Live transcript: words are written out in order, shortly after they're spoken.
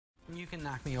can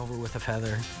knock me over with a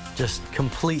feather. Just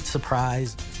complete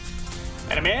surprise.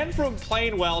 And a man from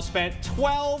Plainwell spent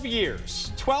 12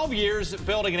 years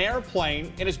building an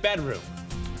airplane in his bedroom.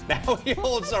 Now he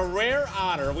holds a rare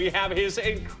honor. We have his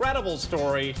incredible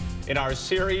story in our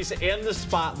series In the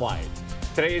Spotlight.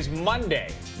 Today is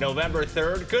Monday, November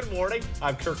 3rd. Good morning.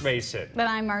 I'm Kirk Mason. But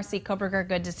I'm Marcy Koberger.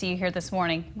 Good to see you here this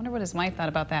morning. I wonder what his wife thought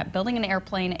about that, building an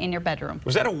airplane in your bedroom.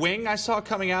 Was that a wing I saw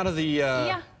coming out of the...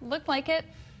 Yeah, looked like it.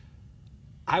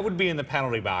 I would be in the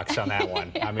penalty box on that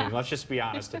one. Yeah. I mean, let's just be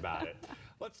honest about it.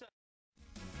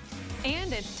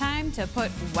 And it's time to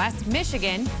put West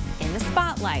Michigan in the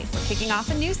spotlight. We're kicking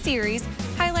off a new series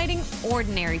highlighting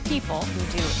ordinary people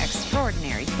who do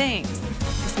extraordinary things.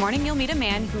 This morning, you'll meet a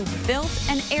man who built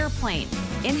an airplane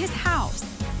in his house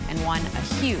and won a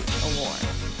huge award.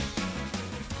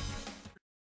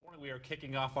 We are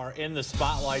kicking off our In the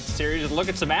Spotlight series and look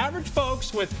at some average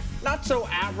folks with not so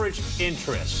average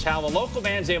interests. How the local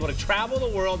man's able to travel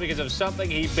the world because of something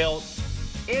he built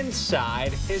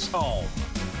inside his home.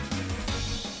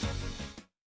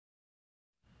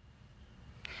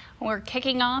 We're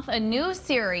kicking off a new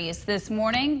series this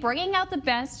morning, bringing out the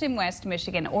best in West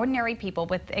Michigan, ordinary people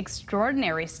with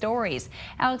extraordinary stories.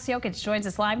 Alex Jokic joins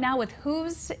us live now with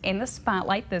who's in the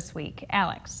spotlight this week.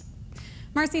 Alex.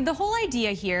 Marcy, the whole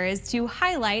idea here is to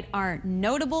highlight our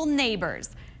notable neighbors,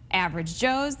 average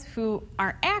Joes who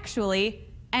are actually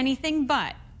anything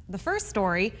but. The first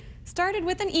story started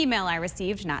with an email I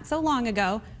received not so long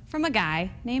ago from a guy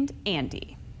named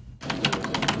Andy.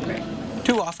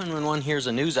 Too often when one hears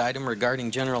a news item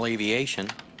regarding general aviation,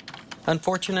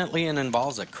 unfortunately it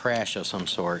involves a crash of some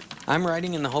sort. I'm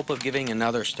writing in the hope of giving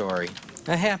another story,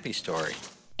 a happy story.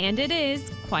 And it is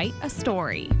quite a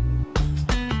story.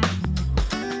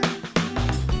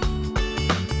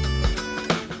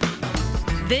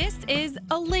 This is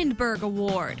a Lindbergh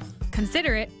Award.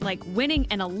 Consider it like winning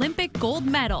an Olympic gold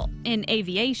medal in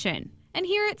aviation. And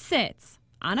here it sits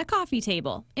on a coffee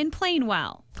table in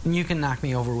Plainwell. You can knock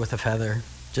me over with a feather.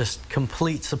 Just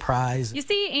complete surprise. You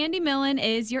see, Andy Millen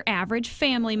is your average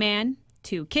family man.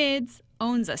 2 kids,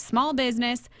 owns a small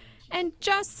business, and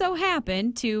just so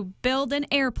happened to build an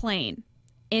airplane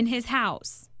in his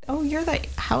house. Oh, you're the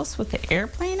house with the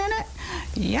airplane in it?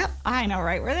 Yep, I know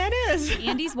right where that is.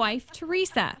 Andy's wife,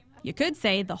 Teresa. You could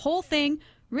say the whole thing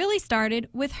really started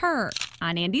with her.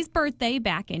 On Andy's birthday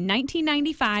back in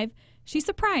 1995, she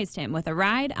surprised him with a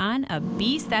ride on a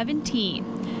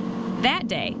B-17. That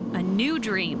day, a new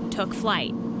dream took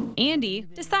flight. Andy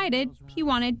decided he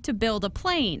wanted to build a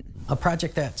plane. A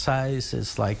project that size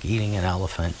is like eating an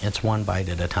elephant. It's one bite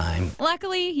at a time.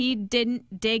 Luckily, he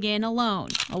didn't dig in alone.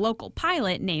 A local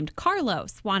pilot named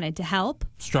Carlos wanted to help.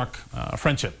 Struck a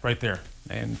friendship right there.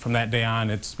 And from that day on,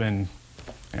 it's been,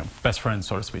 best friends,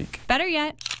 so to speak. Better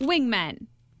yet, wingmen.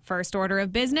 First order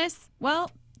of business,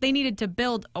 well, they needed to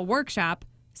build a workshop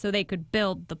so they could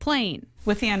build the plane.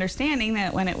 With the understanding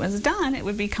that when it was done, it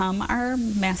would become our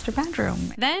master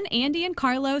bedroom. Then Andy and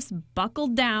Carlos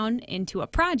buckled down into a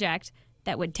project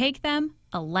that would take them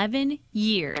 11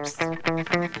 years.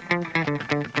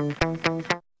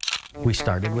 We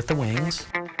started with the wings.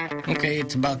 Okay,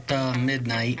 it's about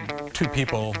midnight. 2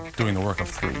 people doing the work of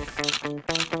 3.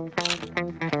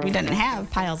 We didn't have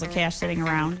piles of cash sitting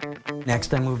around.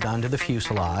 Next, I moved on to the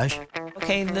fuselage.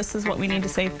 Okay, this is what we need to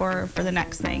save for the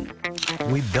next thing.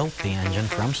 We built the engine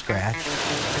from scratch.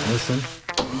 Listen.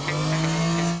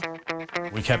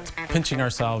 We kept pinching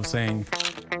ourselves saying,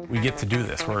 we get to do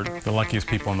this. We're the luckiest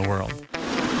people in the world.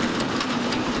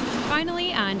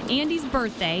 Finally, on Andy's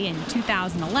birthday in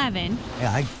 2011,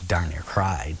 Yeah, I darn near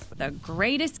cried. the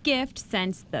greatest gift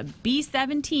since the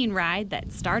B-17 ride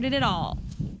that started it all.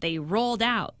 They rolled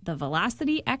out the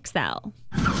Velocity XL.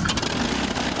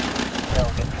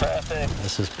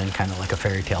 This has been kind of like a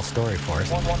fairy tale story for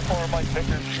us. 114 Mike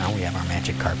Victor. Now we have our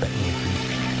magic carpet and we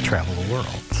can travel the world,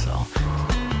 so.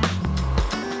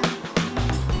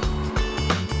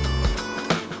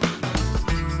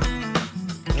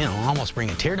 Almost bring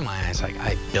a tear to my eyes. Like,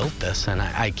 I built this and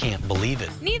I can't believe it.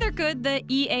 Neither could the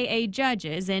EAA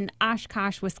judges in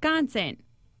Oshkosh, Wisconsin.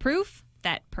 Proof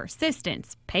that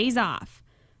persistence pays off.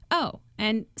 Oh,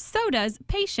 and so does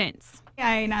patience.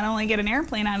 I not only get an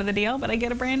airplane out of the deal, but I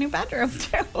get a brand new bedroom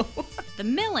too. The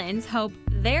Millens hope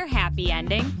their happy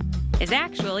ending is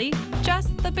actually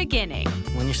just the beginning.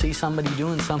 When you see somebody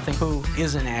doing something who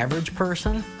is an average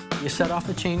person, you set off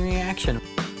a chain reaction.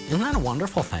 Isn't that a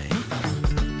wonderful thing?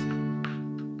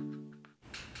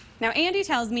 Now, Andy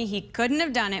tells me he couldn't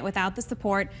have done it without the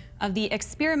support of the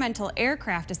Experimental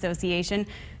Aircraft Association,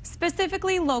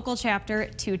 specifically Local Chapter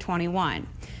 221.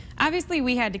 Obviously,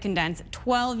 we had to condense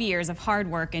 12 years of hard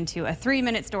work into a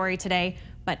 3-minute story today,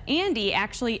 but Andy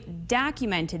actually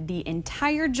documented the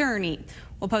entire journey.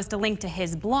 We'll post a link to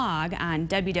his blog on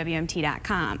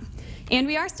FWIW.com. And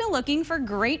we are still looking for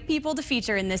great people to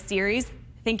feature in this series.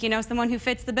 Think you know someone who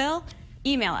fits the bill?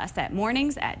 Email us at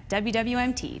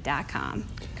mornings@FWIW.com.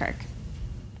 Kirk.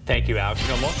 Thank you, Alex. You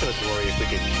know, most of us worry if we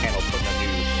could handle putting a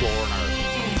new floor in our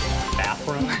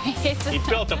bathroom. Right. He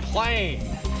built a plane.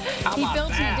 How He about built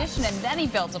that? an addition and then he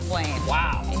built a plane.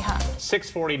 Wow. Yeah.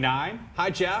 6:49.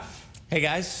 Hi, Jeff. Hey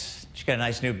guys, just got a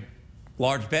nice new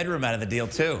large bedroom out of the deal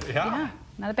too. Yeah.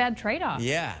 Not a bad trade-off.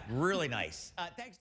 Yeah, really nice. Thanks.